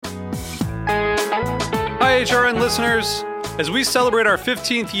HRN listeners. As we celebrate our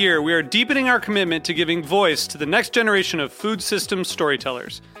 15th year, we are deepening our commitment to giving voice to the next generation of food systems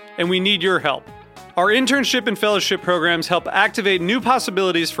storytellers, and we need your help. Our internship and fellowship programs help activate new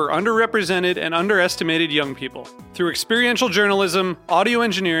possibilities for underrepresented and underestimated young people through experiential journalism, audio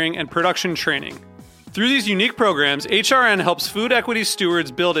engineering, and production training. Through these unique programs, HRN helps food equity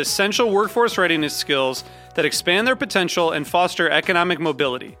stewards build essential workforce readiness skills that expand their potential and foster economic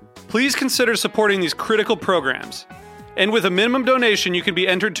mobility. Please consider supporting these critical programs. And with a minimum donation, you can be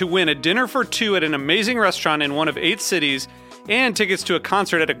entered to win a dinner for two at an amazing restaurant in one of 8 cities and tickets to a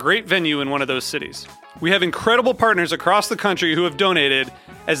concert at a great venue in one of those cities. We have incredible partners across the country who have donated,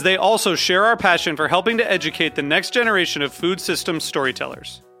 as they also share our passion for helping to educate the next generation of food systems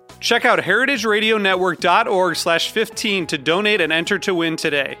storytellers. Check out heritageradionetwork.org/15 to donate and enter to win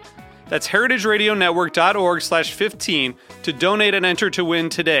today. That's heritageradionetwork.org/15 to donate and enter to win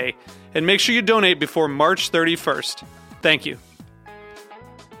today. And make sure you donate before March 31st. Thank you.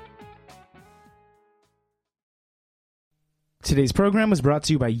 Today's program was brought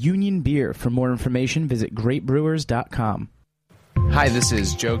to you by Union Beer. For more information, visit greatbrewers.com. Hi, this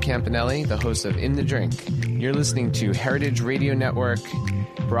is Joe Campanelli, the host of In the Drink. You're listening to Heritage Radio Network,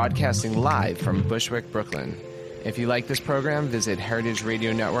 broadcasting live from Bushwick, Brooklyn. If you like this program, visit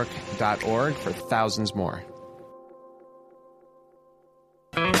heritageradionetwork.org for thousands more.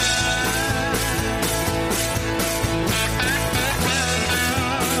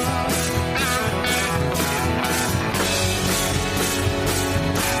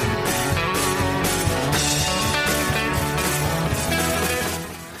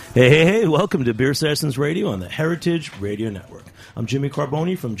 Hey, welcome to Beer Sessions Radio on the Heritage Radio Network. I'm Jimmy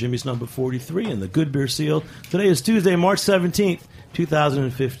Carboni from Jimmy's Number 43 and the Good Beer Seal. Today is Tuesday, March 17th,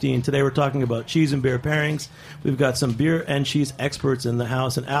 2015. Today we're talking about cheese and beer pairings. We've got some beer and cheese experts in the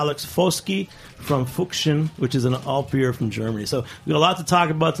house, and Alex Foske from Fuchschen, which is an alt beer from Germany. So we've got a lot to talk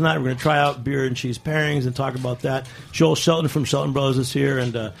about tonight. We're going to try out beer and cheese pairings and talk about that. Joel Shelton from Shelton Brothers is here,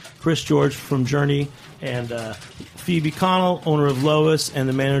 and Chris George from Journey, and Phoebe Connell, owner of Lois, and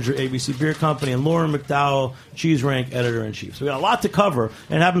the manager of ABC Beer Company, and Lauren McDowell, Cheese Rank editor-in-chief. So we got a lot to cover,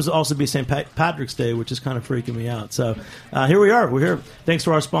 and it happens to also be St. Patrick's Day, which is kind of freaking me out. So here we are. We're here thanks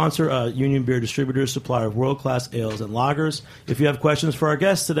to our sponsor, Union Beer Distributors, supplier of world-class ales and lagers. If you have questions for our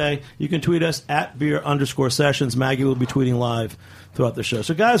guests today, you can tweet us at beer_sessions. Maggie will be tweeting live throughout the show.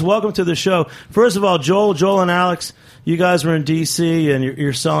 So, guys, welcome to the show. First of all, Joel and Alex, you guys were in D.C., and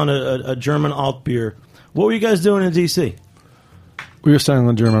you're selling a German alt beer. What were you guys doing in D.C.? We were selling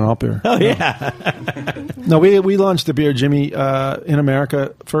a German alt beer. Oh, yeah. No, we launched the beer, Jimmy, in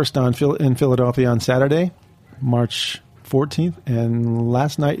America first in Philadelphia on Saturday, March 14th. And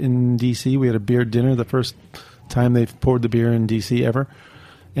last night in D.C., we had a beer dinner, the first time they've poured the beer in D.C. ever.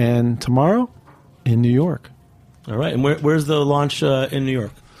 And tomorrow, in New York. All right. And where's the launch in New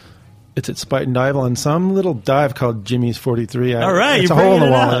York? It's at Spite and Dive on some little dive called Jimmy's 43. All right. It's a hole in the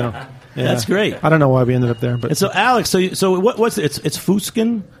wall. You know. Yeah. That's great. I don't know why we ended up there, but and so Alex, so what's it? It's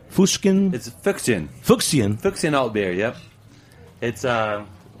Fuchschen? It's Fuchschen. Fuchschen alt beer. Yep. It's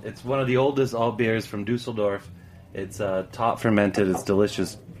one of the oldest alt beers from Dusseldorf. It's top fermented. It's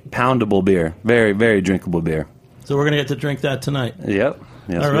delicious, poundable beer. Very, very drinkable beer. So we're gonna get to drink that tonight. Yep.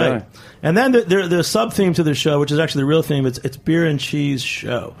 Yes, all right. And then the sub theme to the show, which is actually the real theme, it's beer and cheese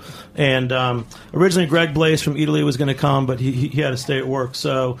show. And originally Greg Blaze from Italy was going to come, but he had to stay at work.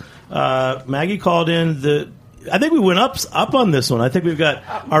 So Maggie called in I think we went up on this one. I think we've got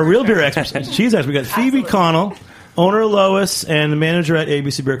our real beer experts, cheese experts. We got Phoebe Connell, owner of Lois, and the manager at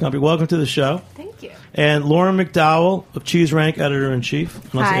ABC Beer Company. Welcome to the show. Thank you. And Lauren McDowell of Cheese Rank,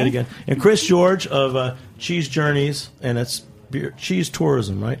 editor-in-chief. And I'll say it again. And Chris George of Cheese Journeys, and it's beer, cheese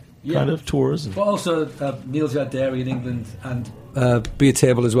tourism, right? Yeah. Kind of tourism. But also Meals Yard Dairy in England and Beer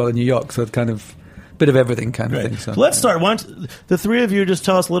Table as well in New York. So it's kind of a bit of everything kind of thing. So let's start. Why don't the three of you just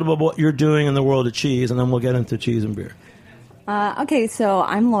tell us a little bit about what you're doing in the world of cheese, and then we'll get into cheese and beer. Okay, so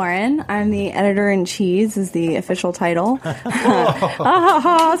I'm Lauren. I'm the editor-in-cheese is the official title. So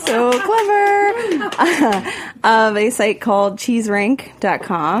clever! Of a site called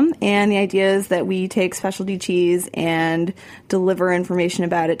cheeserank.com. And the idea is that we take specialty cheese and deliver information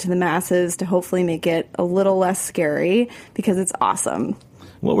about it to the masses to hopefully make it a little less scary because it's awesome.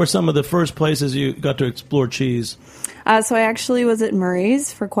 What were some of the first places you got to explore cheese? So I actually was at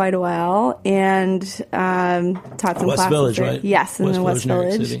Murray's for quite a while and taught some West classes Village, there. right? Yes, in the West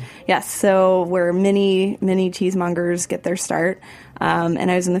Village. Yes, so where many cheesemongers get their start. And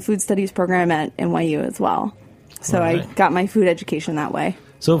I was in the food studies program at NYU as well. So I got my food education that way.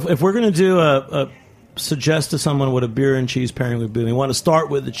 So if we're going to do suggest to someone what a beer and cheese pairing would be, we want to start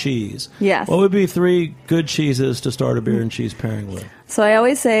with the cheese. Yes. What would be 3 good cheeses to start a beer and cheese pairing with? So I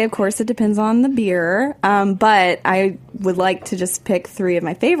always say, of course, it depends on the beer, but I would like to just pick 3 of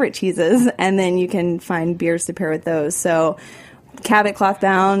my favorite cheeses, and then you can find beers to pair with those. So Cabot Cloth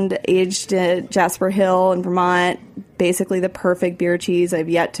Bound, aged at Jasper Hill in Vermont, basically the perfect beer cheese. I've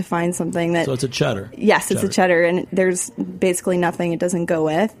yet to find something that... So it's a cheddar. Yes, it's a cheddar, and there's basically nothing it doesn't go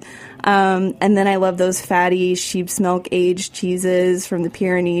with. And then I love those fatty sheep's milk aged cheeses from the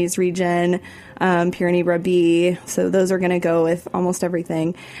Pyrenees region, Pyrenees Brebis. So those are going to go with almost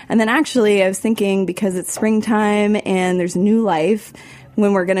everything. And then actually I was thinking, because it's springtime and there's a new life,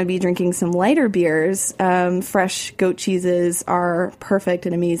 when we're going to be drinking some lighter beers, fresh goat cheeses are perfect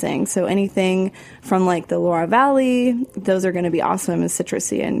and amazing. So anything from like the Loire Valley, those are going to be awesome and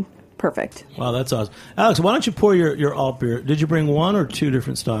citrusy and perfect. Wow, that's awesome. Alex, why don't you pour your alt beer? Did you bring 1 or 2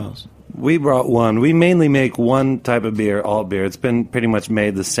 different styles? We brought 1. We mainly make one type of beer, alt beer. It's been pretty much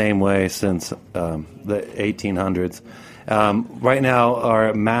made the same way since the 1800s. Right now,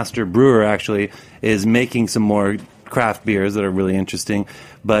 our master brewer actually is making some more craft beers that are really interesting.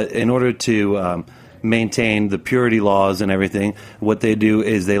 But in order to maintain the purity laws and everything, what they do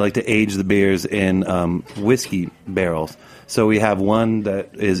is they like to age the beers in whiskey barrels. So we have one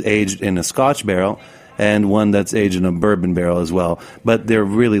that is aged in a Scotch barrel and one that's aged in a bourbon barrel as well. But they're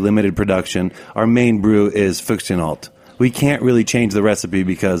really limited production. Our main brew is Füchsenalt. We can't really change the recipe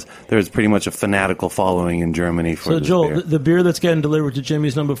because there's pretty much a fanatical following in Germany for this Joel, beer. the beer that's getting delivered to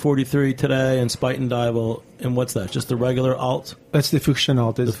Jimmy's number 43 today and Spite and Dival, and what's that? Just the regular alt? That's the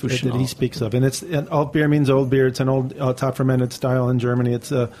Füchsenalt that he speaks of. And alt beer means old beer. It's an old top fermented style in Germany.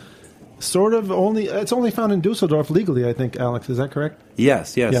 It's it's only found in Dusseldorf legally, I think, Alex. Is that correct?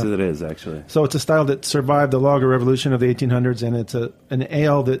 Yes, Yeah. it is, actually. So it's a style that survived the lager revolution of the 1800s, and it's an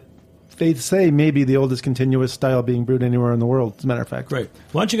ale that they say may be the oldest continuous style being brewed anywhere in the world, as a matter of fact. Great.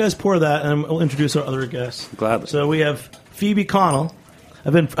 Why don't you guys pour that, and we'll introduce our other guests. Gladly. So we have Phoebe Connell.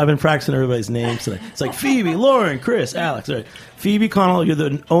 I've been practicing everybody's names today. It's like Phoebe, Lauren, Chris, Alex. All right. Phoebe Connell, you're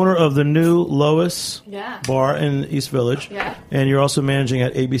the owner of the new Lois Bar in East Village. Yeah. And you're also managing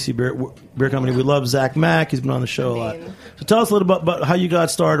at ABC Beer Company. We love Zach Mack. He's been on the show a lot. So tell us a little bit about how you got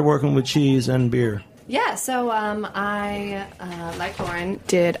started working with cheese and beer. Yeah, so I, like Lauren,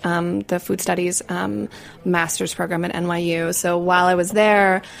 did the food studies master's program at NYU. So while I was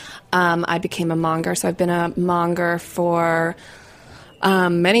there, I became a monger. So I've been a monger for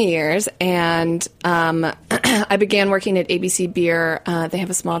many years, and I began working at ABC Beer. They have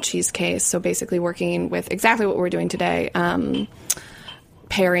a small cheese case, so basically working with exactly what we're doing today.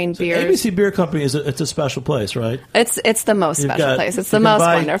 Pairing beers. ABC Beer Company it's a special place, right? It's the most special place. It's the most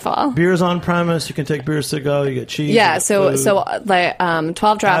wonderful. Beers on premise. You can take beers to go. You get cheese. Yeah. So like 12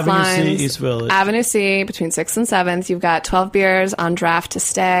 draft Avenue lines. C, East Village. Avenue C between 6th and 7th. You've got 12 beers on draft to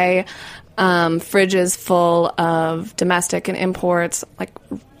stay. Fridges full of domestic and imports, like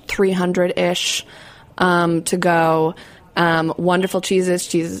 300-ish to go. Wonderful cheeses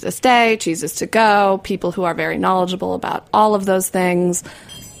to stay, cheeses to go, people who are very knowledgeable about all of those things,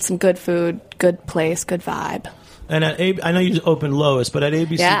 some good food, good place, good vibe. And I know you just opened Lois, but at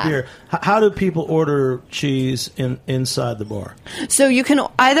ABC Beer, how do people order cheese inside the bar? So you can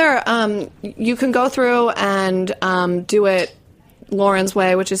either you can go through and do it Lauren's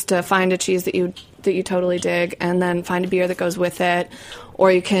way, which is to find a cheese that you totally dig, and then find a beer that goes with it.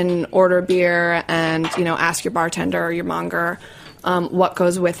 Or you can order beer and ask your bartender or your monger what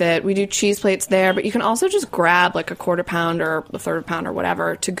goes with it. We do cheese plates there, but you can also just grab like a quarter pound or a third pound or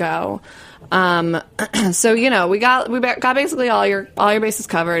whatever to go. So we got basically all your bases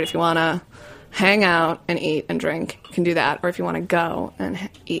covered. If you want to hang out and eat and drink, you can do that. Or if you want to go and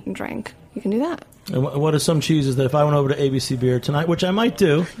eat and drink, you can do that. And what are some cheeses that if I went over to ABC Beer tonight, which I might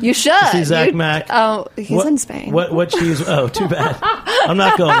do, you should see Zach Mack. Oh, he's in Spain. What cheese? Oh, too bad. I'm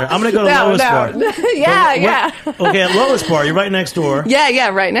not going there. I'm going to go to Lois Bar. Yeah. Okay, at Lois Bar, you're right next door. Yeah,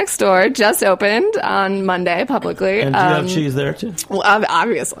 right next door. Just opened on Monday publicly. And do you have cheese there too? Well,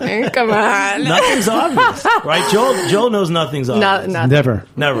 obviously. Come on. Nothing's obvious, right? Joel knows nothing's obvious.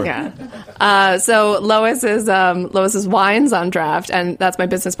 Never. Yeah. So Lois is wines on draft, and that's my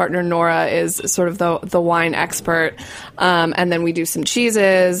business partner Nora is sort of the wine expert. And then we do some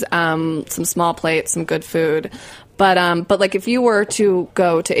cheeses, some small plates, some good food. But like if you were to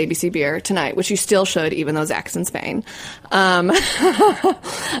go to ABC Beer tonight, which you still should, even though Zach's in Spain,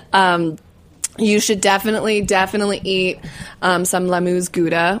 you should definitely eat some Lamuse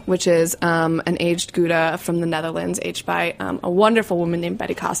Gouda, which is an aged Gouda from the Netherlands, aged by a wonderful woman named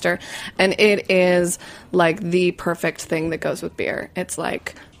Betty Koster. And it is like the perfect thing that goes with beer. It's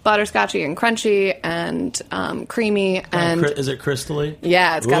like butterscotchy and crunchy and creamy. And is it crystally?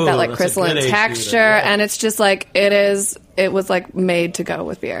 Yeah, it's got that like crystalline texture, and it's just like it was like made to go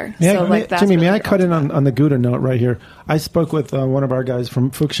with beer. Jimmy, may I cut in on the Gouda note right here? I spoke with one of our guys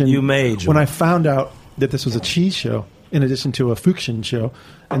from Fuchsien. When I found out that this was a cheese show, in addition to a Fuchsien show,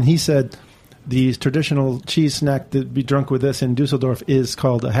 and he said the traditional cheese snack to be drunk with this in Dusseldorf is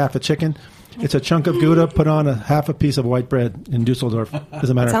called a half a chicken. It's a chunk of Gouda put on a half a piece of white bread in Dusseldorf, as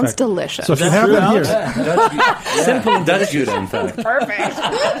a matter of fact. Sounds delicious. So if you have them here. Simple Dutch Gouda, in fact.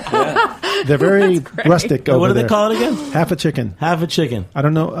 Perfect. They're very rustic over there. What do they call it again? Half a chicken. Half a chicken. I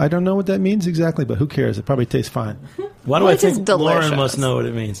don't know what that means exactly, but who cares? It probably tastes fine. Why do I think Lauren must know what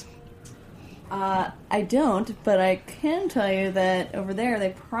it means? I don't, but I can tell you that over there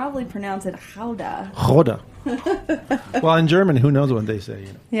they probably pronounce it Gouda. Gouda. Well, in German, who knows what they say?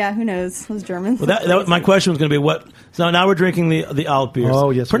 You know? Yeah, who knows? Those Germans. Well, my question was going to be what. So now we're drinking the alt beers.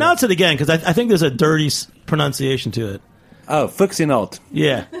 Oh yes. Pronounce it again, because I think there's a dirty pronunciation to it. Oh, Fuchsien Alt.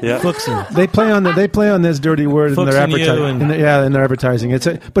 Yeah. Fuchsien. They play on this dirty word in their advertising. In their advertising.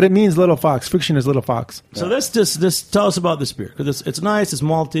 But it means little fox. Fuchsien is little fox. So let's just tell us about this beer, because it's nice. It's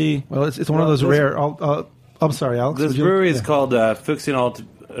malty. Well, it's one of those rare. I'm sorry, Alex. This brewery is called Fuchsien Alt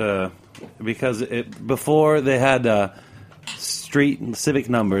because before they had street civic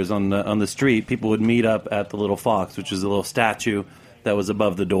numbers on the street, people would meet up at the Little Fox, which is a little statue that was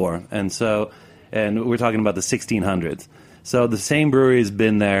above the door, and we're talking about the 1600s. So the same brewery has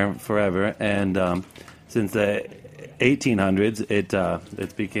been there forever, and since the 1800s,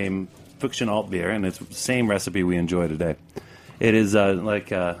 it became Fuchsien Alt beer, and it's the same recipe we enjoy today. It is like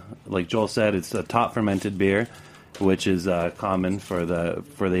Joel said, it's a top fermented beer, which is common for the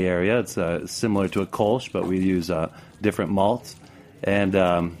area. It's similar to a Kolsch, but we use different malts, and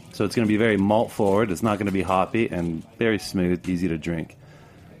so it's going to be very malt forward. It's not going to be hoppy, and very smooth, easy to drink.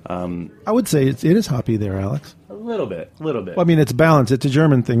 I would say it is hoppy there, Alex. A little bit. Well, I mean, it's balanced. It's a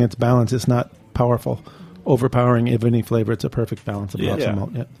German thing. It's balanced. It's not powerful, overpowering of any flavor. It's a perfect balance of hops and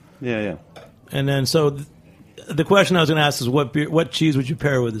malt. Yeah. And then, so the question I was going to ask is, what cheese would you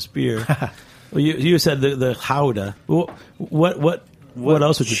pair with this beer? Well, you said the Gouda. What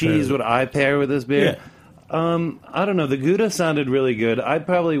else would you pair? Cheese would I pair with this beer? Yeah. I don't know. The Gouda sounded really good. I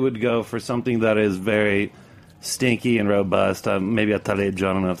probably would go for something that is very stinky and robust. Maybe a taleggio.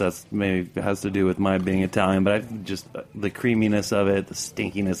 I don't know if that's maybe has to do with my being Italian, but just the creaminess of it, the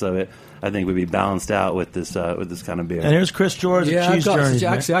stinkiness of it, I think would be balanced out with this kind of beer. And here's Chris George. Cheese Journeys.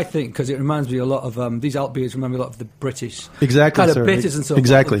 Actually, I think because it reminds me a lot of these alt beers. Remind me a lot of the British kind of bitters and so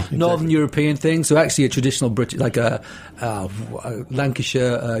exactly Northern European thing. So actually, a traditional British like a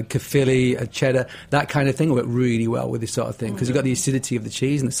Lancashire, Caerphilly, a cheddar, that kind of thing will work really well with this sort of thing because you've got the acidity of the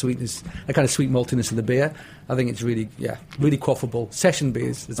cheese and the sweetness, that kind of sweet maltiness of the beer. I think it's really quaffable. Session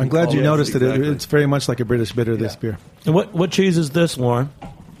beers. I'm glad you noticed it. It's very much like a British bitter. This beer. And what cheese is this, Lauren?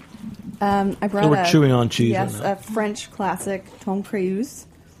 I brought we're chewing on cheese. Yes, a French classic Tom Creuse.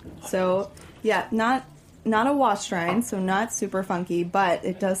 So not a washed rind, so not super funky, but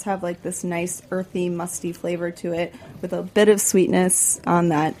it does have like this nice earthy, musty flavor to it with a bit of sweetness on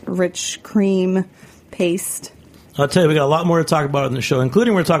that rich cream paste. I'll tell you, we got a lot more to talk about in the show,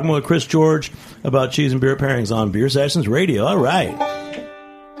 including we're talking with Chris George about cheese and beer pairings on Beer Sessions Radio. All right.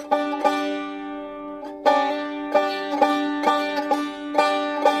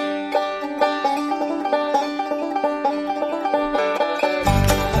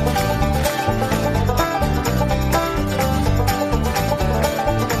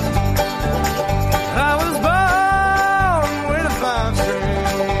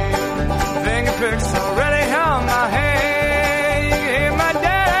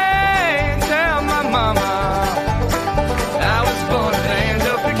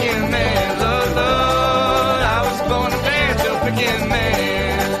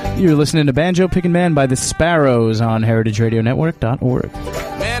 You're listening to Banjo Pickin' Man by the Sparrows on heritageradionetwork.org.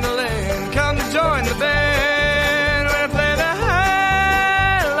 Mandolin, come to join the band when I play the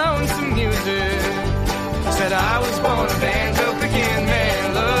high, lonesome music. Said I was born a banjo picking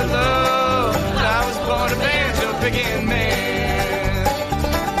man, love. I was born a banjo picking man.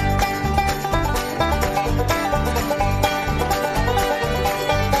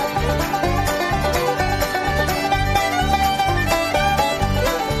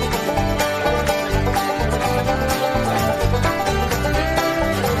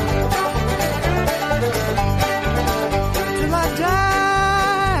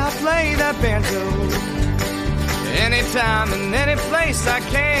 Anytime and any place I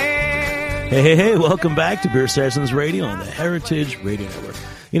can. Hey, welcome back to Beer Sessions Radio on the Heritage Radio Network.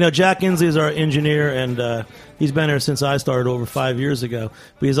 You know, Jack Inslee is our engineer, and he's been here since I started over 5 years ago,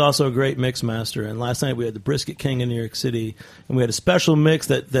 but he's also a great mix master. And last night we had the Brisket King in New York City, and we had a special mix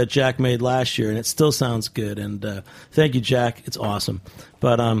that Jack made last year, and it still sounds good. And thank you, Jack. It's awesome.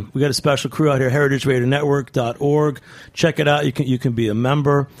 But we got a special crew out here, heritageradionetwork.org. Check it out. You can be a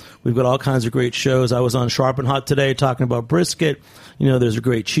member. We've got all kinds of great shows. I was on Sharp and Hot today talking about brisket. You know, there's a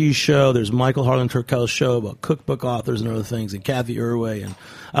great cheese show. There's Michael Harlan Turkel's show about cookbook authors and other things, and Kathy Irway. And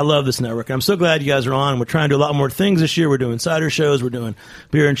I love this network. And I'm so glad you guys are on. We're trying to do a lot more things this year. We're doing cider shows. We're doing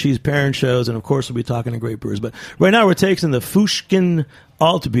beer and cheese pairing shows. And, of course, we'll be talking to great brewers. But right now we're tasting the Fuchsien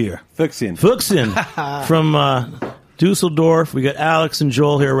Altbier. Fuchsien from Dusseldorf. We got Alex and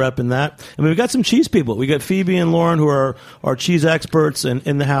Joel here repping that. And we've got some cheese people. We got Phoebe and Lauren, who are our cheese experts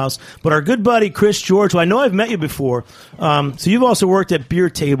in the house. But our good buddy Chris George, who I know I've met you before. So you've also worked at Beer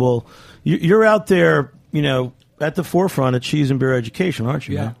Table. You're out there, you know, at the forefront of cheese and beer education, aren't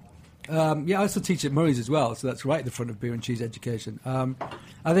you? Yeah. I also teach at Murray's as well, so that's right at the front of beer and cheese education.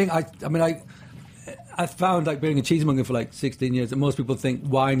 I found, like, being a cheesemonger for like 16 years, that most people think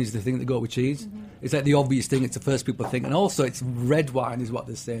wine is the thing that go with cheese. Mm-hmm. It's like the obvious thing. It's the first people think, and also it's red wine is what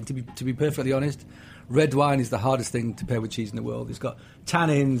they're saying. To be perfectly honest, red wine is the hardest thing to pair with cheese in the world. It's got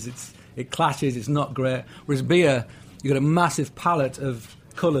tannins. It clashes. It's not great. Whereas beer, you've got a massive palette of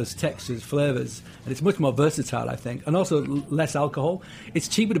colours, textures, flavours, and it's much more versatile, I think, and also less alcohol. It's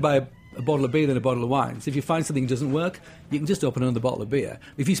cheaper to buy a bottle of beer than a bottle of wine. So if you find something doesn't work, you can just open another bottle of beer.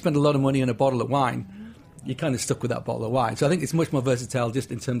 If you spend a lot of money on a bottle of wine, you're kind of stuck with that bottle of wine. So I think it's much more versatile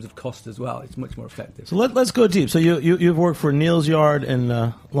just in terms of cost as well. It's much more effective. So let's go deep. So you've worked for Neal's Yard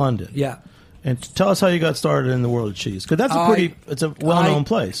in London. Yeah. And tell us how you got started in the world of cheese, because it's a well-known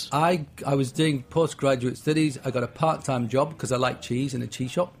place. I was doing postgraduate studies. I got a part-time job because I like cheese in a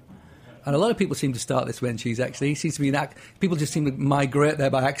cheese shop. And a lot of people seem to start this way in cheese, actually. It seems to be people just seem to migrate there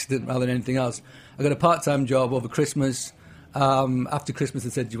by accident rather than anything else. I got a part-time job over Christmas. After Christmas,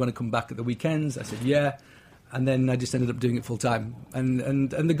 they said, do you want to come back at the weekends? I said, yeah. And then I just ended up doing it full-time. And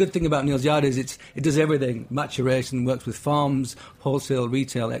the good thing about Neal's Yard is it does everything. Maturation, works with farms, wholesale,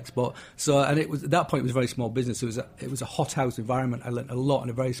 retail, export. So, and it was, at that point, it was a very small business. It was a hothouse environment. I learned a lot in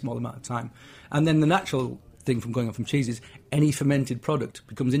a very small amount of time. And then the natural thing from going on from cheese is any fermented product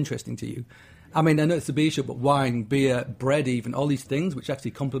becomes interesting to you. I mean, I know it's a beer shop, but wine, beer, bread even, all these things, which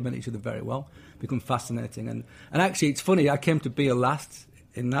actually complement each other very well, become fascinating. And actually, it's funny, I came to beer last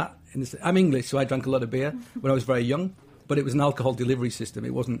in that. I'm English, so I drank a lot of beer when I was very young, but it was an alcohol delivery system.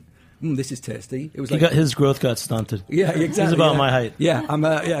 It wasn't, this is tasty. It was like his growth got stunted. Yeah, exactly. He's about my height. Yeah, I'm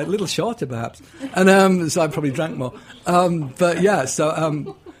a little shorter perhaps. And so I probably drank more. But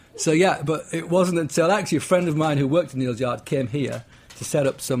it wasn't until actually a friend of mine who worked in Neal's Yard came here to set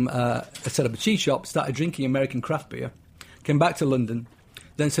up a cheese shop, started drinking American craft beer, came back to London,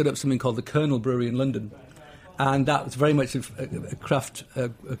 then set up something called the Colonel Brewery in London, and that was very much a craft.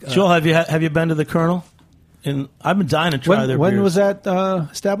 Joel, have you been to the Colonel? I've been dying to try their beers. When was that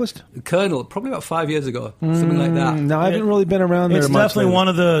established? The Colonel, probably about 5 years ago, something like that. No, I haven't really been around there much. It's definitely one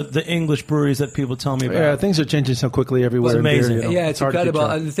of the English breweries that people tell me about. Yeah, things are changing so quickly everywhere. It's amazing. In beer, Yeah, it's incredible.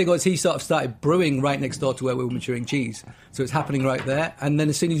 And the thing was, he sort of started brewing right next door to where we were maturing cheese. So it's happening right there. And then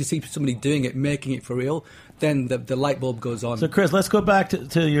as soon as you see somebody doing it, making it for real, then the light bulb goes on. So, Chris, let's go back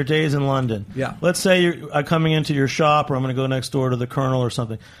to your days in London. Yeah. Let's say you're coming into your shop, or I'm going to go next door to the Colonel or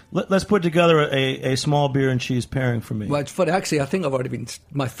something. Let's put together a small beer and cheese pairing for me. Well, it's funny. Actually, I think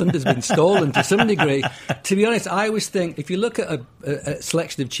my thunder's been stolen to some degree. To be honest, I always think if you look at a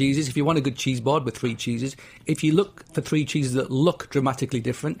selection of cheeses, if you want a good cheese board with 3 cheeses, if you look for 3 cheeses that look dramatically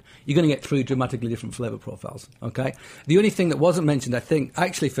different, you're going to get 3 dramatically different flavour profiles. Okay. The only thing that wasn't mentioned, I think,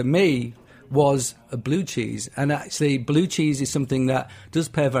 actually for me, was a blue cheese. And actually, blue cheese is something that does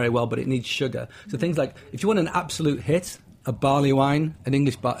pair very well, but it needs sugar. So things like, if you want an absolute hit, a barley wine, an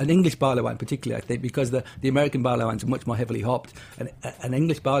English barley wine particularly, I think, because the American barley wines are much more heavily hopped. And an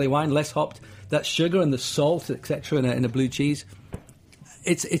English barley wine, less hopped, that sugar and the salt, etc., in a blue cheese,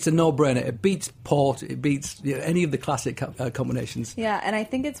 it's a no-brainer. It beats port. It beats any of the classic combinations. Yeah, and I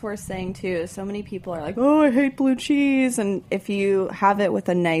think it's worth saying, too, so many people are like, oh, I hate blue cheese. And if you have it with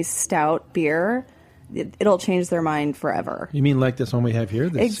a nice stout beer, it'll change their mind forever. You mean like this one we have here?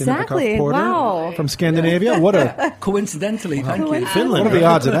 The exactly. Simcoe Porter wow. From Scandinavia? What a... Coincidentally, thank you. Finland. What are the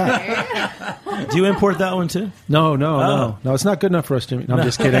odds of that? Do you import that one, too? No, it's not good enough for us, Jimmy. No, I'm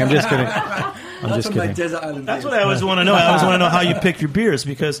just kidding. I'm just kidding. That's what I always want to know. I always want to know how you pick your beers,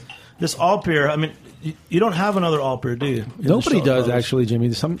 because this alt beer, I mean, you don't have another alt beer, do you? Nobody does, actually, Jimmy.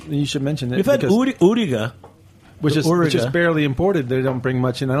 You should mention it. We've had Uriga. which is Auriga. barely imported. They don't bring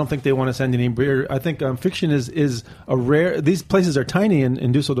much in. I don't think they want to send any beer. I think Fiction is a rare. These places are tiny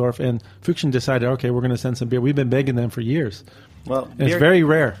in Dusseldorf, and Fiction decided, okay, we're going to send some beer. We've been begging them for years. Well, And it's very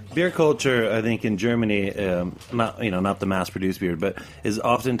rare. Beer culture, I think, in Germany, not the mass-produced beer, but is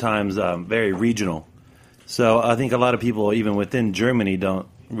oftentimes very regional. So I think a lot of people, even within Germany, don't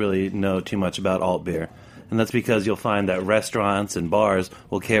really know too much about alt beer. And that's because you'll find that restaurants and bars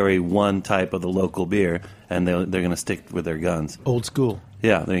will carry one type of the local beer, and they're going to stick with their guns. Old school.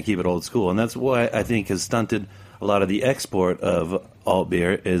 Yeah, they're going to keep it old school. And that's why I think has stunted a lot of the export of alt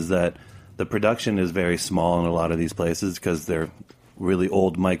beer, is that the production is very small in a lot of these places because they're really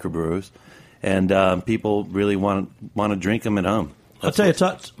old microbrews. And people really want to drink them at home. I'll tell you,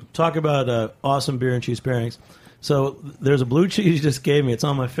 talk about awesome beer and cheese pairings. So there's a blue cheese you just gave me. It's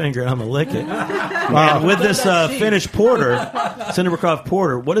on my finger, and I'm going to lick it. Wow. With this Finnish porter, Cinderbrook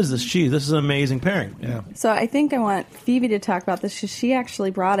Porter, what is this cheese? This is an amazing pairing. Yeah. So I think I want Phoebe to talk about this. She actually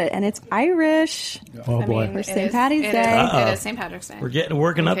brought it, and it's Irish. Oh, boy. For St. Patty's Day. It is St. Patrick's Day. We're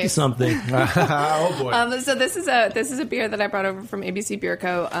working up to something. Oh, boy. So this is a beer that I brought over from ABC Beer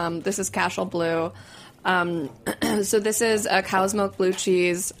Co. This is Cashel Blue. So this is a cow's milk blue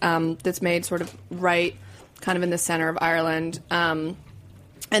cheese that's made sort of right kind of in the center of Ireland.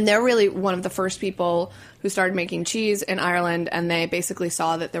 And they're really one of the first people who started making cheese in Ireland, and they basically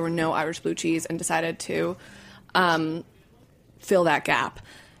saw that there were no Irish blue cheese and decided to fill that gap.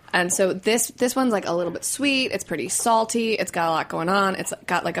 And so this one's like a little bit sweet. It's pretty salty. It's got a lot going on. It's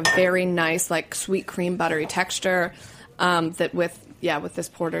got like a very nice like sweet cream buttery texture that with this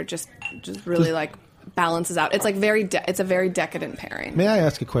porter just really like balances out. It's like it's a very decadent pairing. May I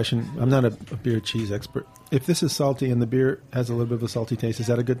ask a question? I'm not a beer cheese expert. If this is salty and the beer has a little bit of a salty taste, is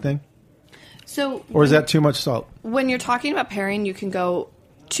that a good thing? So, or is that too much salt? When you're talking about pairing, you can go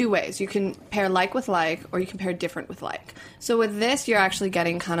two ways. You can pair like with like, or you can pair different with like. So with this, you're actually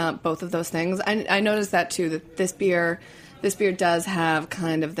getting kind of both of those things. I noticed that too, that this beer does have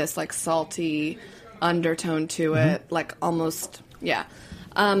kind of this like salty undertone to it, like almost, yeah.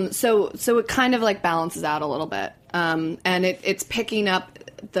 So it kind of like balances out a little bit, and it's picking up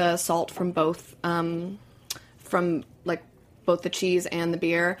the salt from both the cheese and the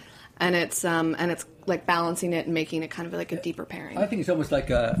beer, and it's like balancing it and making it kind of like a deeper pairing. I think it's almost like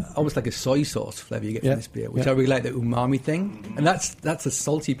a soy sauce flavour you get from this beer, which I really like, the umami thing, and that's the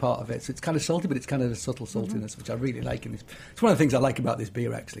salty part of it. So it's kind of salty, but it's kind of a subtle saltiness, which I really like. And it's one of the things I like about this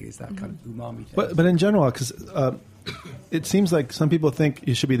beer actually, is that kind of umami taste. But in general, because it seems like some people think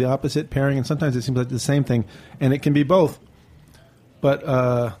it should be the opposite pairing, and sometimes it seems like the same thing, and it can be both.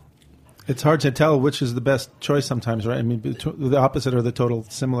 But it's hard to tell which is the best choice sometimes, right? I mean, the opposite or the total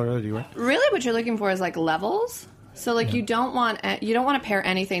similarity, right? Really, what you're looking for is like levels. So like you don't want to pair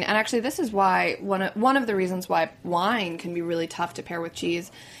anything. And actually, this is why one of the reasons why wine can be really tough to pair with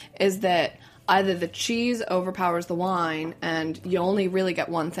cheese is that either the cheese overpowers the wine and you only really get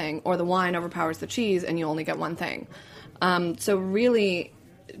one thing, or the wine overpowers the cheese and you only get one thing. So really,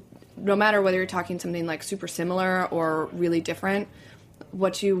 no matter whether you're talking something like super similar or really different,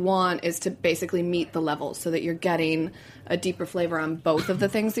 what you want is to basically meet the levels so that you're getting a deeper flavor on both of the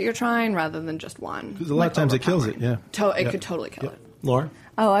things that you're trying rather than just one. Because a lot of times it kills it, yeah. It could totally kill it. Laura?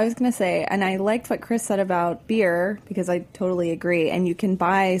 Oh, I was going to say, and I liked what Chris said about beer, because I totally agree. And you can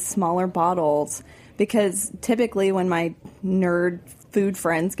buy smaller bottles, because typically when my nerd food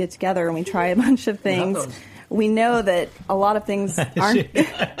friends get together and we try a bunch of things, we know that a lot of things aren't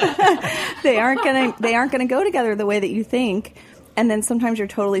they aren't going to go together the way that you think. And then sometimes you're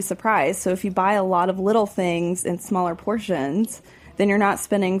totally surprised. So if you buy a lot of little things in smaller portions, then you're not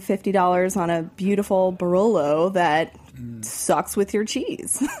spending $50 on a beautiful Barolo that sucks with your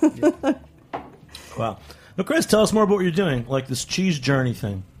cheese. Wow. Now, Chris, tell us more about what you're doing, like this cheese journey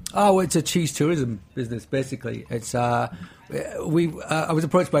thing. Oh, it's a cheese tourism business, basically. It's I was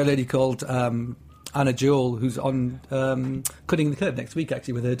approached by a lady called Anna Jewell, who's on Cutting the Curve next week,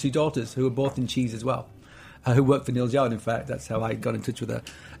 actually, with her two daughters, who are both in cheese as well. Who worked for Neil Young, in fact. That's how I got in touch with her.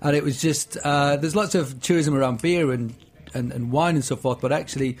 And it was just, there's lots of tourism around beer and wine and so forth, but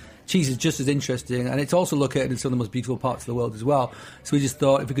actually cheese is just as interesting, and it's also located in some of the most beautiful parts of the world as well. So we just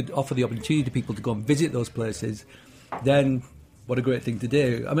thought if we could offer the opportunity to people to go and visit those places, then what a great thing to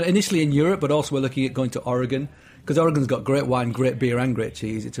do. I mean, initially in Europe, but also we're looking at going to Oregon, because Oregon's got great wine, great beer, and great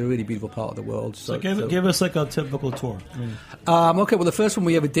cheese. It's a really beautiful part of the world. So give us like a typical tour. Okay, well, the first one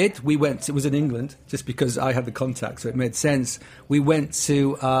we ever did, it was in England, just because I had the contact, so it made sense. We went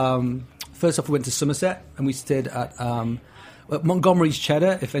to, first off, we went to Somerset, and we stayed at Montgomery's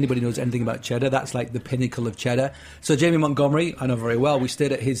Cheddar. If anybody knows anything about cheddar, that's like the pinnacle of cheddar. So Jamie Montgomery, I know very well, we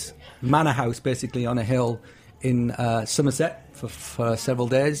stayed at his manor house, basically, on a hill in Somerset for several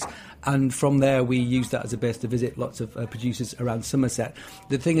days. And from there, we use that as a base to visit lots of producers around Somerset.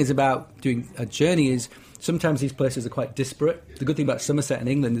 The thing is about doing a journey is sometimes these places are quite disparate. The good thing about Somerset in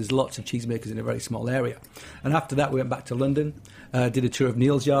England is lots of cheesemakers in a very small area. And after that, we went back to London, did a tour of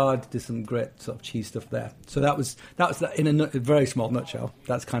Neal's Yard, did some great sort of cheese stuff there. So that was in a very small nutshell.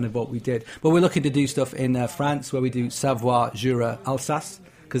 That's kind of what we did. But we're looking to do stuff in France where we do Savoie, Jura, Alsace,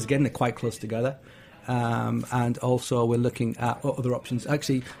 because again, they're quite close together. And also we're looking at other options.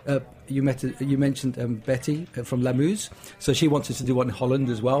 Actually, you mentioned Betty from Lamuse, so she wants us to do one in Holland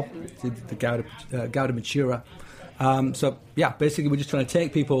as well, the Gouda Matura. So yeah, basically we're just trying to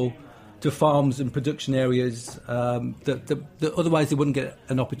take people to farms and production areas that otherwise they wouldn't get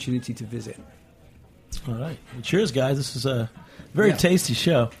an opportunity to visit. All right, well, cheers, guys. This is a very tasty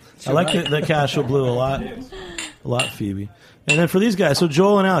show. I like the Cashel Blue a lot, Phoebe. And then for these guys, so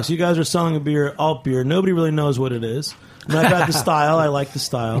Joel and Alex, you guys are selling a beer, alt beer. Nobody really knows what it is. I mean, I've got the style. I like the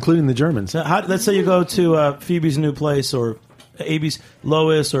style. Including the Germans. Let's say you go to Phoebe's new place or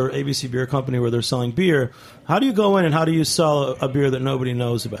Lois or ABC Beer Company where they're selling beer. How do you go in and how do you sell a beer that nobody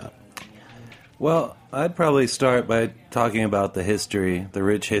knows about? Well, I'd probably start by talking about the history, the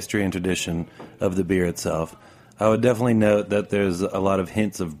rich history and tradition of the beer itself. I would definitely note that there's a lot of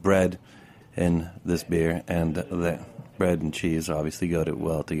hints of bread in this beer, and that bread and cheese obviously go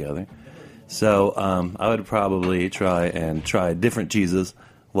well together. So I would probably try different cheeses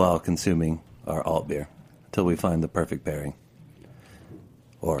while consuming our alt beer until we find the perfect pairing.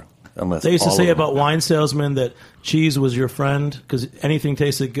 Or unless they used to say about wine salesmen that cheese was your friend because anything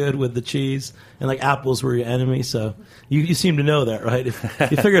tasted good with the cheese, and like apples were your enemy. So you seem to know that, right? If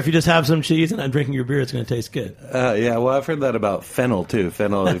you figure if you just have some cheese and not drinking your beer, it's going to taste good. Yeah, well, I've heard that about fennel too.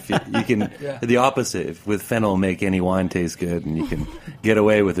 Fennel, if you can, the opposite with fennel, make any wine taste good, and you can get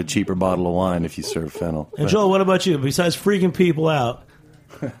away with a cheaper bottle of wine if you serve fennel. And Joel, what about you? Besides freaking people out.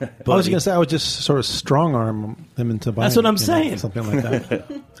 I was going to say I would just sort of strong arm them into buying. That's what I'm saying. Something like that.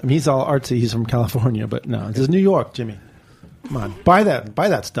 I mean, he's all artsy. He's from California, but no, this is New York, Jimmy. Come on, buy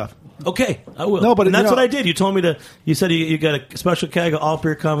that stuff. Okay, I will. No, but and that's what I did. You told me to. You said you got a special keg of alt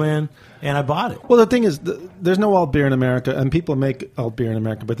beer come in, and I bought it. Well, the thing is, there's no alt beer in America, and people make alt beer in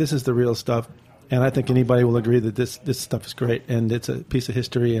America, but this is the real stuff. And I think anybody will agree that this stuff is great, and it's a piece of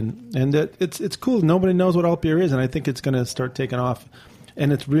history, and it's cool. Nobody knows what alt beer is, and I think it's going to start taking off.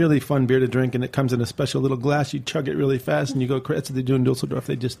 And it's really fun beer to drink, and it comes in a special little glass. You chug it really fast, and you go crazy. That's what they do in Dusseldorf.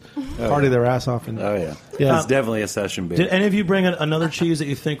 They just party their ass off. And, yeah. It's definitely a session beer. Did any of you bring another cheese that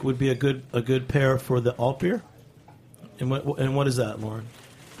you think would be a good pair for the alt beer? And what is that, Lauren?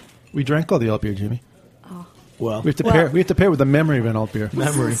 We drank all the alt beer, Jimmy. Well, we have to pair with the memory of an alt beer.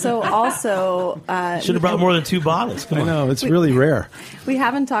 Memory. So also, should have brought more than 2 bottles. Come on. I know it's really rare. We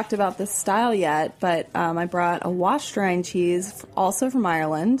haven't talked about this style yet, but I brought a wash drying cheese, also from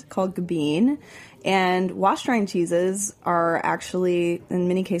Ireland, called Gabine. And wash drying cheeses are actually, in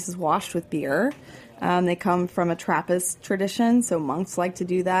many cases, washed with beer. They come from a Trappist tradition, so monks like to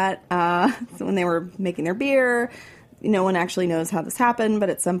do that. So when they were making their beer, no one actually knows how this happened, but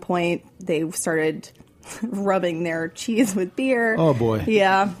at some point they started rubbing their cheese with beer. Oh boy!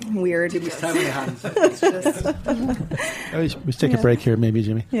 Yeah, weird. Jimmy's time in your hands. We should take a break here, maybe,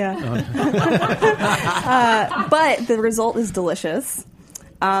 Jimmy. Yeah. But the result is delicious,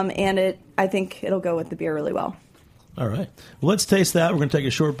 and I think it'll go with the beer really well. All right. Well, let's taste that. We're going to take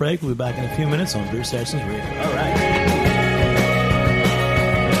a short break. We'll be back in a few minutes on Beer Sessions Radio. All right.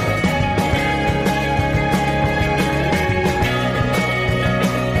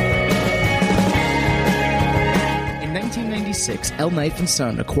 El Knife &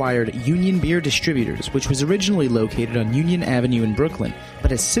 Son acquired Union Beer Distributors, which was originally located on Union Avenue in Brooklyn, but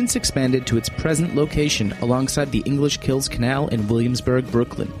has since expanded to its present location alongside the English Kills Canal in Williamsburg,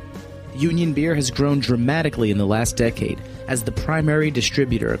 Brooklyn. Union Beer has grown dramatically in the last decade as the primary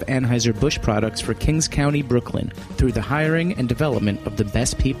distributor of Anheuser-Busch products for Kings County, Brooklyn, through the hiring and development of the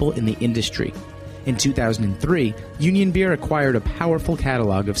best people in the industry. In 2003, Union Beer acquired a powerful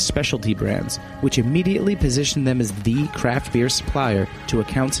catalog of specialty brands, which immediately positioned them as the craft beer supplier to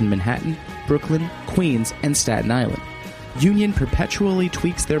accounts in Manhattan, Brooklyn, Queens, and Staten Island. Union perpetually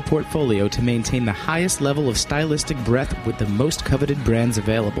tweaks their portfolio to maintain the highest level of stylistic breadth with the most coveted brands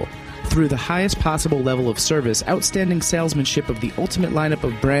available. Through the highest possible level of service, outstanding salesmanship of the ultimate lineup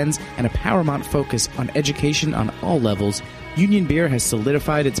of brands, and a paramount focus on education on all levels, Union Beer has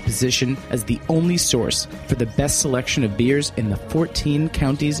solidified its position as the only source for the best selection of beers in the 14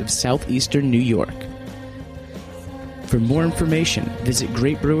 counties of southeastern New York. For more information, visit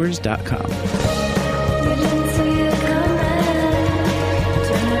greatbrewers.com.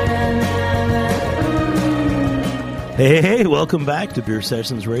 Hey, welcome back to Beer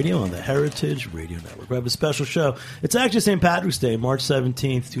Sessions Radio on the Heritage Radio Network. We have a special show. It's actually St. Patrick's Day, March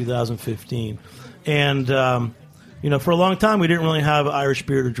 17th, 2015. And, for a long time we didn't really have Irish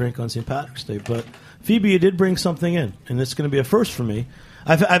beer to drink on St. Patrick's Day. But, Phoebe, you did bring something in, and it's going to be a first for me.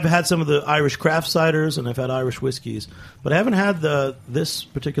 I've had some of the Irish craft ciders, and I've had Irish whiskeys, but I haven't had this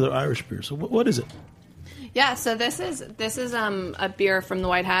particular Irish beer. So what is it? Yeah, so this is a beer from the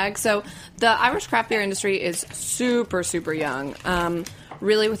White Hag. So the Irish craft beer industry is super, super young.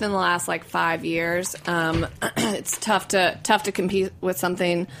 Really, within the last 5 years, it's tough to compete with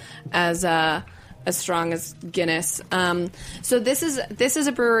something as strong as Guinness. So this is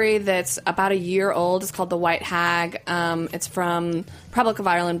a brewery that's about a year old. It's called the White Hag. It's from Republic of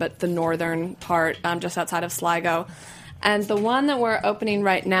Ireland, but the northern part, just outside of Sligo. And the one that we're opening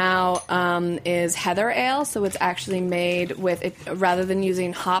right now is Heather Ale. So it's actually made with it rather than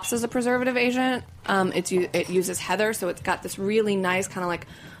using hops as a preservative agent. It uses heather, so it's got this really nice kind of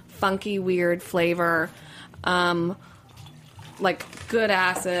funky, weird flavor. Good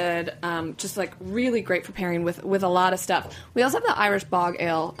acid, just really great for pairing with a lot of stuff. We also have the Irish Bog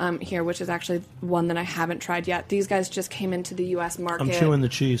Ale here, which is actually one that I haven't tried yet. These guys just came into the U.S. market. I'm chewing the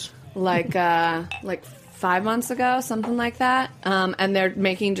cheese. 5 months ago, something like that, and they're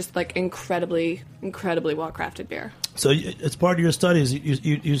making just incredibly, incredibly well-crafted beer. So, as part of your studies,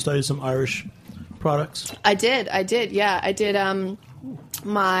 you studied some Irish products. I did. Yeah, I did.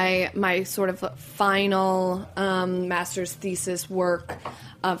 My sort of final master's thesis work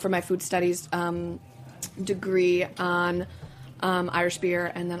for my food studies degree on Irish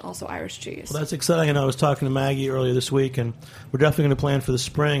beer and then also Irish cheese. Well, that's exciting. And I was talking to Maggie earlier this week, and we're definitely going to plan for the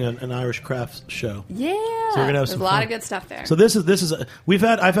spring an Irish craft show. Yeah, so we're gonna have there's some a lot fun. of good stuff there. So this is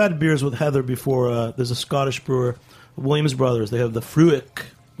I've had beers with Heather before. There's a Scottish brewer, Williams Brothers. They have the Fruick,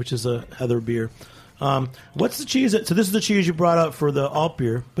 which is a Heather beer. What's the cheese? So this is the cheese you brought out for the alt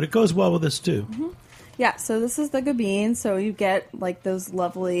beer, but it goes well with this too. Mm-hmm. Yeah, so this is the Gabine. So you get those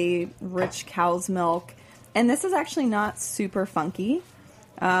lovely rich cow's milk. And this is actually not super funky.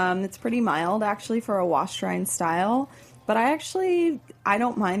 It's pretty mild, actually, for a wash rind style. But I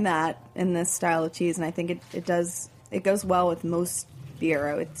don't mind that in this style of cheese, and I think it goes well with most beer,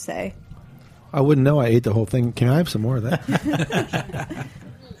 I would say. I wouldn't know. I ate the whole thing. Can I have some more of that?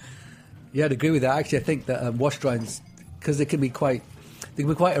 Yeah, I'd agree with that. Actually, I think that wash rinds, because they can be quite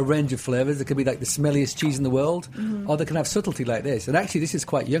a range of flavours. They can be the smelliest cheese in the world, or they can have subtlety like this. And actually, this is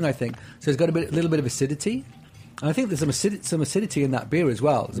quite young, I think. So it's got a little bit of acidity. And I think there's some acidity in that beer as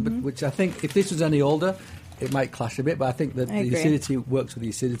well, which I think if this was any older, it might clash a bit. But I think that the acidity works with the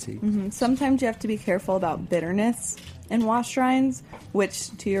acidity. Mm-hmm. Sometimes you have to be careful about bitterness in wash rinds, which,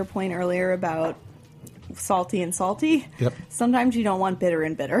 to your point earlier about salty and salty, yep. Sometimes you don't want bitter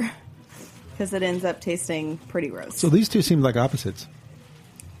and bitter because it ends up tasting pretty gross. So these two seem like opposites.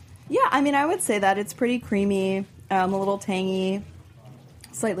 Yeah, I mean, I would say that it's pretty creamy, a little tangy,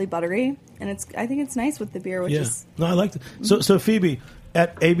 slightly buttery, and I think it's nice with the beer, which is... No, I like it. So Phoebe,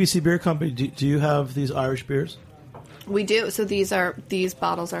 at ABC Beer Company, do you have these Irish beers? We do. So these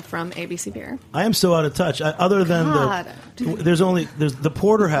bottles are from ABC Beer. I am so out of touch. Other than there's the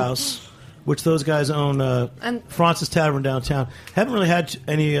Porterhouse, which those guys own, and Francis Tavern downtown. Haven't really had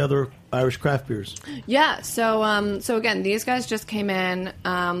any other Irish craft beers. Yeah. So again, these guys just came in.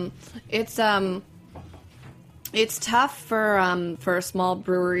 It's tough for small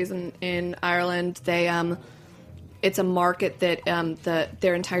breweries in Ireland. It's a market that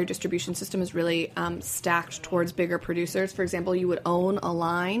their entire distribution system is really stacked towards bigger producers. For example, you would own a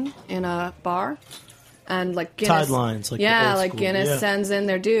line in a bar, and Guinness, Tide lines, Guinness sends in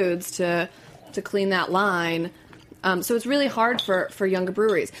their dudes to clean that line. So it's really hard for younger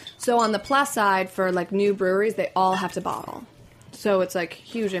breweries. So on the plus side, for new breweries, they all have to bottle. So it's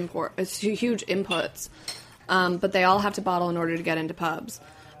huge inputs. But they all have to bottle in order to get into pubs.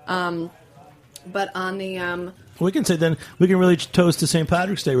 But on the... we can say then, we can really toast to St.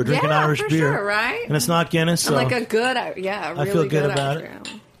 Patrick's Day. We're drinking Irish beer. Sure, right? And it's not Guinness, so... And a good, really I feel good about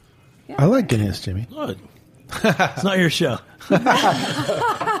it. Yeah. I like Guinness, Jimmy. Good. It's not your show.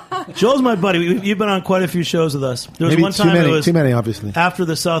 Joel's my buddy. You've been on quite a few shows with us. There was Maybe one time too many, obviously. After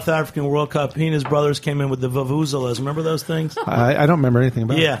the South African World Cup, he and his brothers came in with the vuvuzelas. Remember those things? I don't remember anything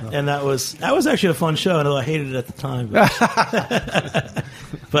about it. Yeah, and that was actually a fun show, although I hated it at the time.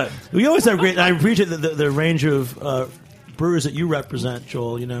 But we always have great... I appreciate the range of brewers that you represent,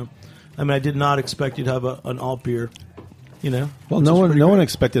 Joel. I mean, I did not expect you to have an alt beer. Well, no one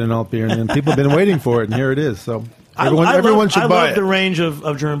expected an alt beer, and people have been waiting for it, and here it is. So everyone should buy it. I love the range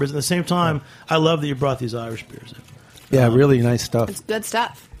of German beers. At the same time, I love that you brought these Irish beers in. Yeah, really nice stuff. It's good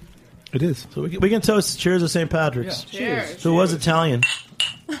stuff. It is. So we can toast cheers to St. Patrick's. Yeah. Cheers. Who was Italian.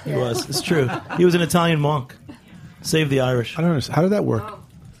 He was. It's true. He was an Italian monk. Saved the Irish. I don't understand. How did that work?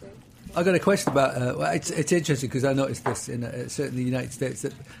 I got a question about. Well, it's interesting because I noticed this in certainly the United States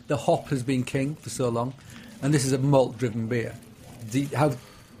that the hop has been king for so long, and this is a malt-driven beer.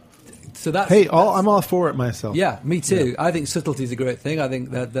 So that's I'm all for it myself. Yeah, me too. Yeah. I think subtlety is a great thing. I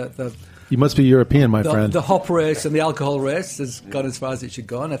think that the you must be European, my friend. The hop race and the alcohol race has gone as far as it should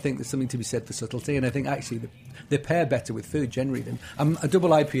go, and I think there's something to be said for subtlety. And I think actually they pair better with food generally. A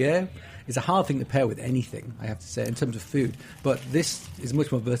double IPA is a hard thing to pair with anything, I have to say, in terms of food. But this is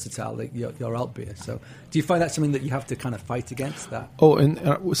much more versatile, like your alt beer. So do you find that something that you have to kind of fight against that? Oh, and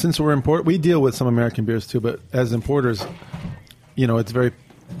since we're we deal with some American beers too, but as importers, it's very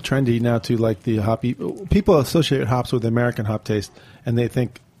trendy now to like the hoppy. People associate hops with the American hop taste, and they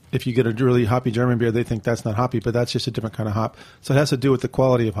think if you get a really hoppy German beer, they think that's not hoppy, but that's just a different kind of hop. So it has to do with the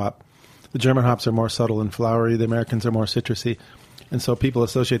quality of hop. The German hops are more subtle and flowery. The Americans are more citrusy. And so people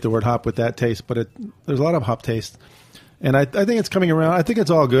associate the word hop with that taste, but there's a lot of hop taste. And I think it's coming around. I think it's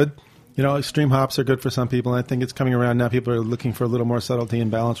all good. Extreme hops are good for some people, and I think it's coming around now. People are looking for a little more subtlety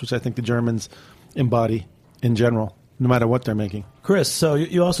and balance, which I think the Germans embody in general, no matter what they're making. Chris, so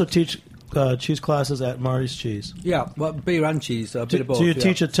you also teach cheese classes at Marty's Cheese. Yeah, well, beer and cheese, a bit of both. Do you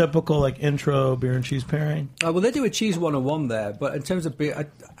teach a typical intro beer and cheese pairing? Well, they do a cheese 101 there, but in terms of beer,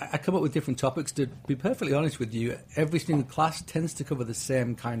 I come up with different topics. To be perfectly honest with you, every single class tends to cover the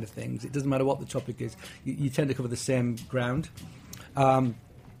same kind of things. It doesn't matter what the topic is. You tend to cover the same ground.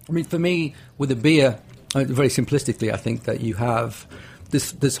 For me, with a beer, very simplistically, I think that you have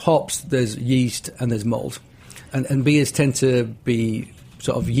there's hops, there's yeast, and there's malt. And beers tend to be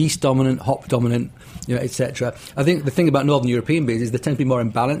sort of yeast dominant, hop dominant, etc. I think the thing about Northern European beers is they tend to be more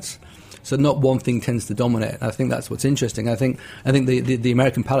in balance, so not one thing tends to dominate. I think that's what's interesting. I think the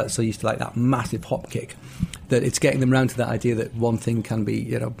American palate's so used to like that massive hop kick that it's getting them round to that idea that one thing can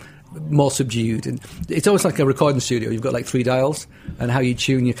be more subdued. And it's almost like a recording studio. You've got like 3 dials, and how you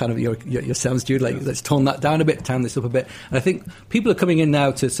tune your sound studio. Like, let's tone that down a bit, turn this up a bit. And I think people are coming in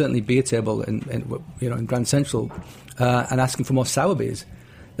now to certainly Beer Table in Grand Central and asking for more sour beers.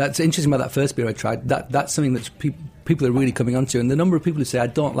 That's interesting about that first beer I tried. That's something that people are really coming onto. And the number of people who say, I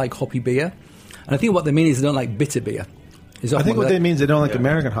don't like hoppy beer, and I think what they mean is they don't like bitter beer. I think what they mean is they don't like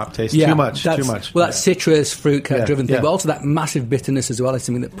American hop taste too much. Well, that's citrus, fruit kind of driven thing, but also that massive bitterness as well is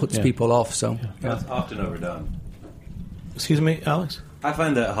something that puts people off. So That's often overdone. Excuse me, Alex? I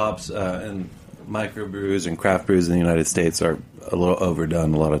find that hops and microbrews and craft brews in the United States are a little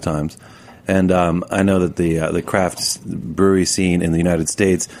overdone a lot of times. And I know that the craft brewery scene in the United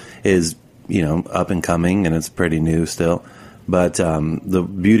States is, up and coming, and it's pretty new still. But the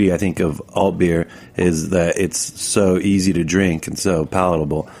beauty, I think, of alt beer is that it's so easy to drink and so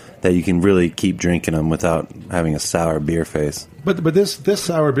palatable that you can really keep drinking them without having a sour beer face. But this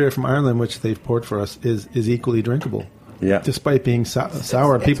sour beer from Ireland, which they've poured for us, is equally drinkable. Yeah. Despite being sour,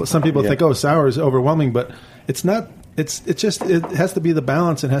 some people think, sour is overwhelming, but it's not. It has to be the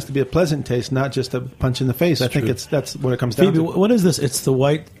balance. It has to be a pleasant taste, not just a punch in the face. I think that's what it comes down to. What is this? It's the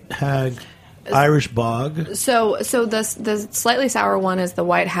White Hag Irish Bog. So the slightly sour one is the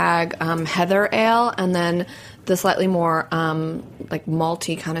White Hag Heather Ale, and then the slightly more like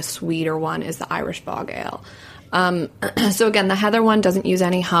malty kind of sweeter one is the Irish Bog Ale. So again, the Heather one doesn't use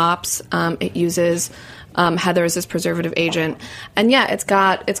any hops. It uses heather as its preservative agent, and it's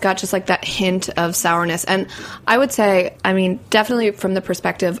got just like that hint of sourness. And I would say, definitely from the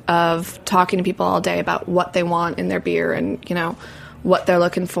perspective of talking to people all day about what they want in their beer and what they're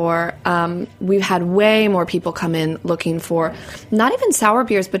looking for. We've had way more people come in looking for not even sour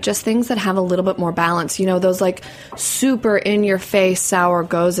beers, but just things that have a little bit more balance. Those like super in your face sour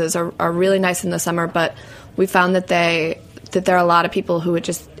gozes are really nice in the summer, but we found that there are a lot of people who it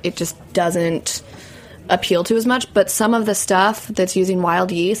just doesn't appeal to as much. But some of the stuff that's using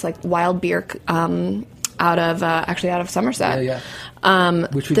wild yeast, like wild beer out of Somerset.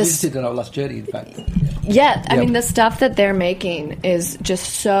 Which we visited on our last journey, in fact. I mean, the stuff that they're making is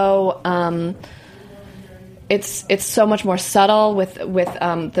just so it's so much more subtle with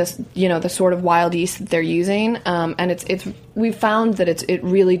this the sort of wild yeast that they're using, and we found that it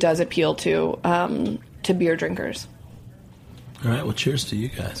really does appeal to beer drinkers. All right, well, cheers to you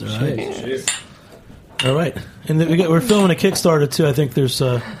guys. All right. Cheers. All right, and we're filming a Kickstarter too. I think there's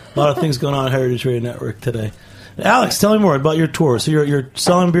a lot of things going on at Heritage Radio Network today. Alex, tell me more about your tour. So you're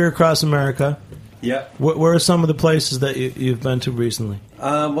selling beer across America. Yeah. Where are some of the places that you've been to recently?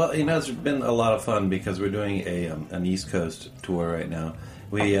 Well, it's been a lot of fun because we're doing an East Coast tour right now.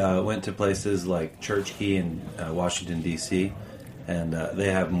 We went to places like Church Key in Washington, D.C., and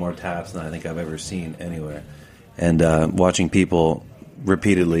they have more taps than I think I've ever seen anywhere. And watching people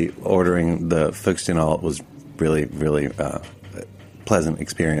repeatedly ordering the Fuchsien Alt was really, really pleasant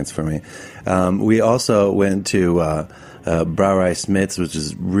experience for me. We also went to Brauerei Smits, which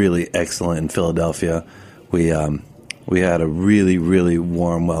is really excellent in Philadelphia. We had a really, really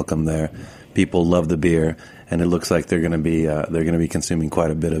warm welcome there. People love the beer, and it looks like they're going to be consuming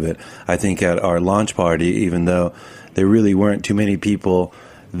quite a bit of it. I think at our launch party, even though there really weren't too many people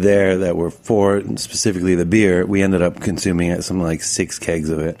there that were for specifically the beer, we ended up consuming something like 6 kegs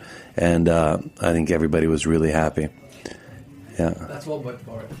of it, and I think everybody was really happy. Yeah, that's one word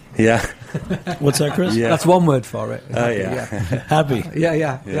for it. Yeah. What's that, Chris? Yeah. That's one word for it. Oh, yeah. Happy.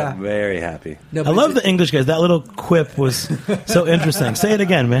 Yeah. Very happy. No, I love the English guys. That little quip was so interesting. Say it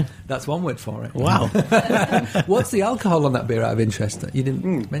again, man. That's one word for it. Wow. What's the alcohol on that beer out of interest that you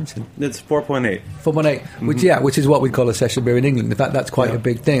didn't mention? It's 4.8. 4.8, which is what we call a session beer in England. In fact, that's quite a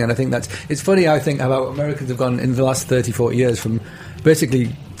big thing. And I think it's funny, I think, how Americans have gone in the last 30, 40 years from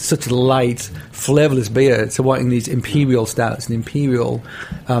basically such light, flavourless beer to wanting these imperial stouts and imperial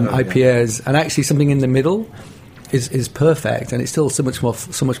IPAs, and actually something in the middle is perfect, and it's still so much more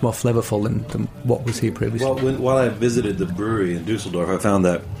flavourful than what was here previously. Well, while I visited the brewery in Dusseldorf, I found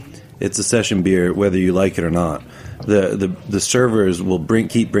that it's a session beer whether you like it or not. The servers will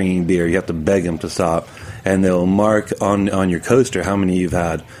keep bringing beer. You have to beg them to stop, and they'll mark on your coaster how many you've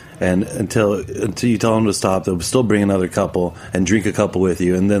had. And until you tell them to stop, they'll still bring another couple and drink a couple with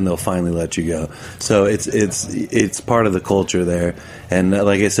you, and then they'll finally let you go. So it's part of the culture there. And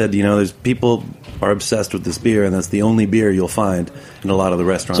like I said, there's people are obsessed with this beer, and that's the only beer you'll find in a lot of the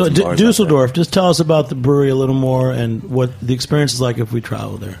restaurants. So and bars Dusseldorf, just tell us about the brewery a little more and what the experience is like if we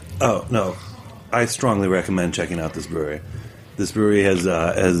travel there. Oh no, I strongly recommend checking out this brewery. This brewery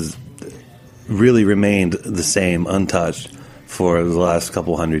has really remained the same, untouched, for the last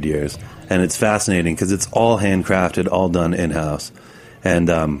couple hundred years, and it's fascinating because it's all handcrafted, all done in-house. And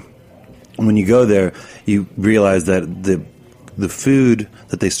when you go there, you realize that the food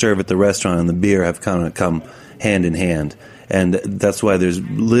that they serve at the restaurant and the beer have kind of come hand in hand, and that's why there's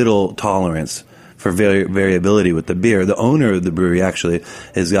little tolerance for variability with the beer. The owner of the brewery actually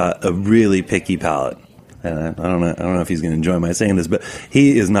has got a really picky palate. And I don't know if he's going to enjoy my saying this, but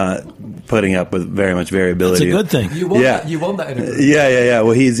he is not putting up with very much variability. It's a good thing. You want that in a brewery. Yeah.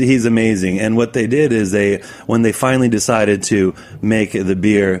 Well, he's amazing. And what they did is when they finally decided to make the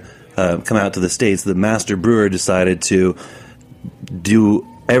beer come out to the States, the master brewer decided to do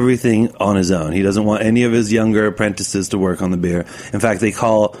everything on his own. He doesn't want any of his younger apprentices to work on the beer. In fact, they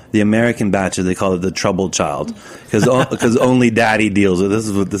call the American batches, they call it the troubled child, because only daddy deals with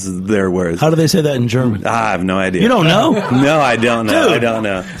it. This is their words. How do they say that in German? I have no idea. You don't know? No, I don't know. Dude. I don't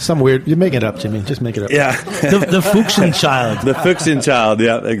know. Some weird. You make it up, Jimmy. Just make it up. Yeah. The Fuchsien child. The Fuchsien child.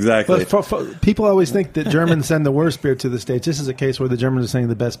 Yeah, exactly. But people always think that Germans send the worst beer to the States. This is a case where the Germans are sending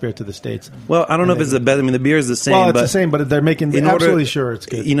the best beer to the States. Well, I don't know if it's the best. I mean, the beer is the same. Well, it's the same, but they're making absolutely sure it's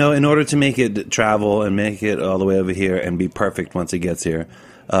good. In order to make it travel and make it all the way over here and be perfect once it gets here,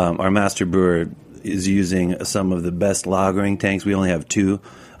 our master brewer is using some of the best lagering tanks. We only have 2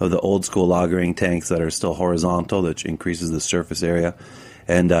 of the old school lagering tanks that are still horizontal, which increases the surface area,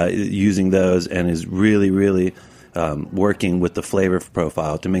 and using those, and is really, really working with the flavor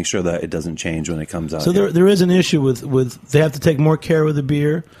profile to make sure that it doesn't change when it comes out. So there is an issue with they have to take more care with the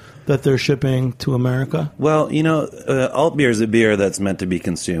beer that they're shipping to America? Well, alt beer is a beer that's meant to be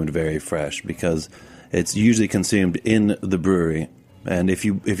consumed very fresh because it's usually consumed in the brewery. And if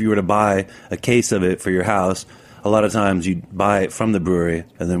you were to buy a case of it for your house, a lot of times you buy it from the brewery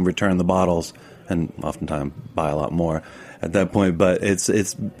and then return the bottles, and oftentimes buy a lot more at that point. But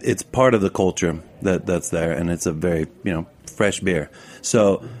it's part of the culture that's there, and it's a very fresh beer.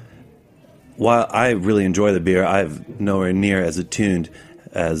 So while I really enjoy the beer, I've nowhere near as attuned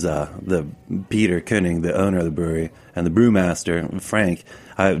as the Peter Koenig, the owner of the brewery, and the brewmaster, Frank.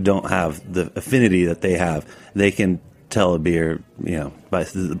 I don't have the affinity that they have. They can tell a beer,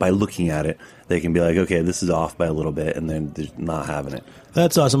 by looking at it. They can be like, okay, this is off by a little bit, and then they're not having it.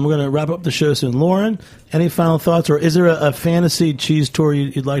 That's awesome. We're going to wrap up the show soon. Lauren, any final thoughts, or is there a fantasy cheese tour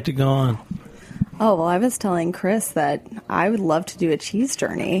you'd like to go on? Oh, well, I was telling Chris that I would love to do a cheese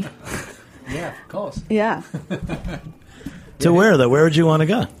journey. Yeah, of course. Yeah. To where, though? Where would you want to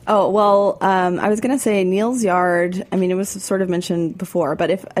go? Oh, well, I was going to say Neal's Yard. I mean, it was sort of mentioned before, but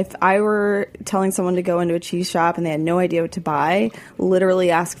if I were telling someone to go into a cheese shop and they had no idea what to buy,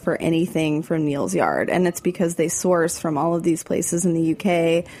 literally ask for anything from Neal's Yard. And it's because they source from all of these places in the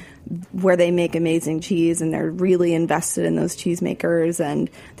UK where they make amazing cheese, and they're really invested in those cheesemakers, and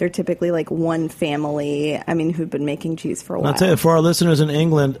they're typically like one family, who've been making cheese for a while. I'll tell you, for our listeners in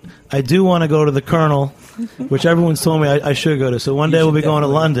England, I do want to go to the Colonel, which everyone's told me I should go to. So one day we'll be going to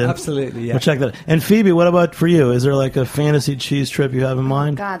London. Absolutely, yeah. We'll check that out. And Phoebe, what about for you? Is there like a fantasy cheese trip you have in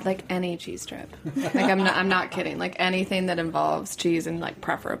mind? God, like any cheese trip. Like I'm not kidding. Like anything that involves cheese and like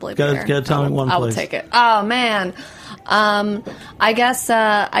preferably beer. Gotta tell me one place. I will take it. Oh man, I guess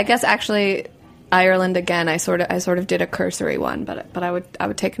actually Ireland again. I sort of did a cursory one, but I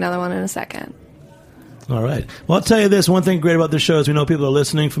would take another one in a second. All right. Well, I'll tell you this. One thing great about this show is we know people are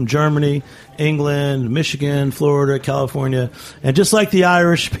listening from Germany, England, Michigan, Florida, California. And just like the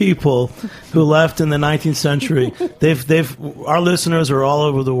Irish people who left in the 19th century, our listeners are all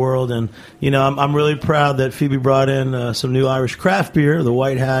over the world. And, I'm really proud that Phoebe brought in some new Irish craft beer, the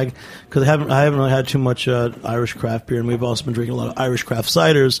White Hag, because I haven't really had too much Irish craft beer. And we've also been drinking a lot of Irish craft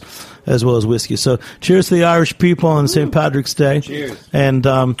ciders as well as whiskey. So cheers to the Irish people on St. Patrick's Day. Cheers. And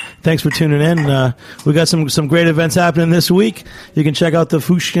thanks for tuning in. We got some great events happening this week. You can check out the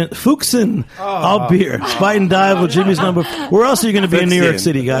Fuchsen Alt Beer, Spite and Dive with Jimmy's number. Where else are you going to be in New York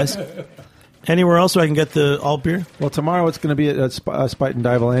City, guys? Anywhere else where I can get the alt beer? Well, tomorrow it's going to be at Spite and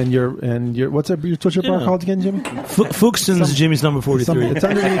Dive, and your what's your bar called again, Jimmy? Fuchsen's Jimmy's number 43. It's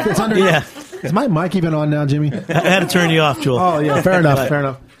underneath. It's underneath. Yeah. Is my mic even on now, Jimmy? I had to turn you off, Joel. Oh yeah, fair enough. Fair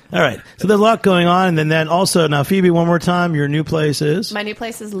enough. All right. So there's a lot going on. And then also, now, Phoebe, one more time, your new place is? My new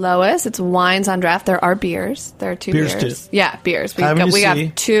place is Lois. It's wines on draft. There are beers. There are two beers. Beers, too. Yeah, beers. We Avenue C.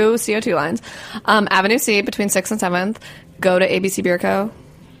 have 2 CO2 lines. Avenue C between 6th and 7th. Go to ABC Beer Co.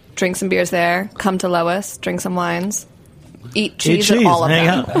 Drink some beers there. Come to Lois. Drink some wines. Eat cheese at all of hang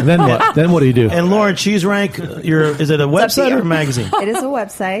them. out. And then what? Then what do you do? And Lauren, Cheese Rank, is it a website or a magazine? It is a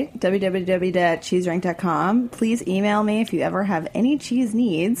website, www.cheeserank.com. Please email me if you ever have any cheese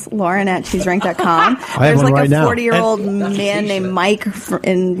needs, Lauren@cheeserank.com. There's like right a now. 40-year-old man named Mike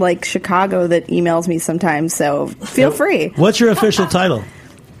in like Chicago that emails me sometimes, so feel free. What's your official title?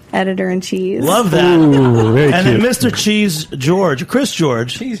 Editor-in-Chief. Love that. Ooh, very and cute. then Mr. Cheese George, Chris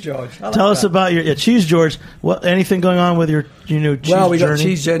George. Cheese George. Tell us about your Cheese George. What anything going on with your new cheese Well, we got journey?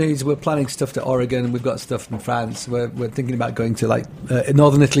 cheese journeys. We're planning stuff to Oregon. We've got stuff in France. We're thinking about going to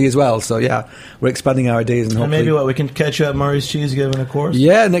northern Italy as well. So yeah, we're expanding our ideas and hopefully maybe we can catch you at Murray's Cheese giving a course.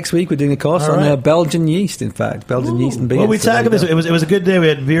 Yeah, next week we're doing a course All on right. Belgian yeast. In fact, Belgian yeast and beer. Well, we So there tackled you this. go. It was a good day. We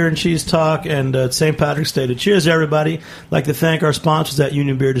had beer and cheese talk and St. Patrick's Day. Cheers, everybody! I'd like to thank our sponsors at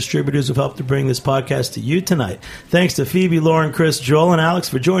Union Beer Distributors who've helped to bring this podcast to you tonight. Thanks to Phoebe, Lauren, Chris, Joel, and Alex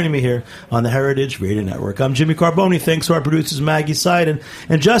for joining me here on the Heritage Radio Network. I'm Jimmy Carboni. Thanks to our producers Maggie Seiden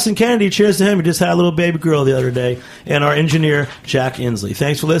and Justin Kennedy. Cheers to him. He just had a little baby girl the other day. And our engineer Jack Inslee.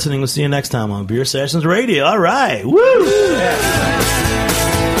 Thanks for listening. We'll see you next time on Beer Sessions Radio. All right. Woo!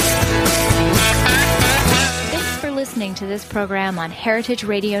 Thanks for listening to this program on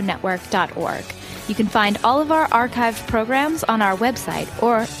heritageradionetwork.org. You can find all of our archived programs on our website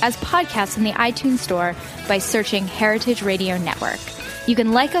or as podcasts in the iTunes Store by searching Heritage Radio Network. You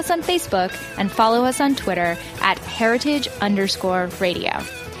can like us on Facebook and follow us on Twitter at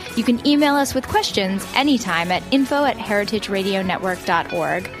 @heritage_radio. You can email us with questions anytime at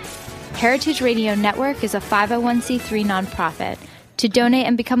info@heritageradionetwork.org. Heritage Radio Network is a 501c3 nonprofit. To donate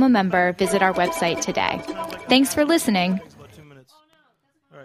and become a member, visit our website today. Thanks for listening.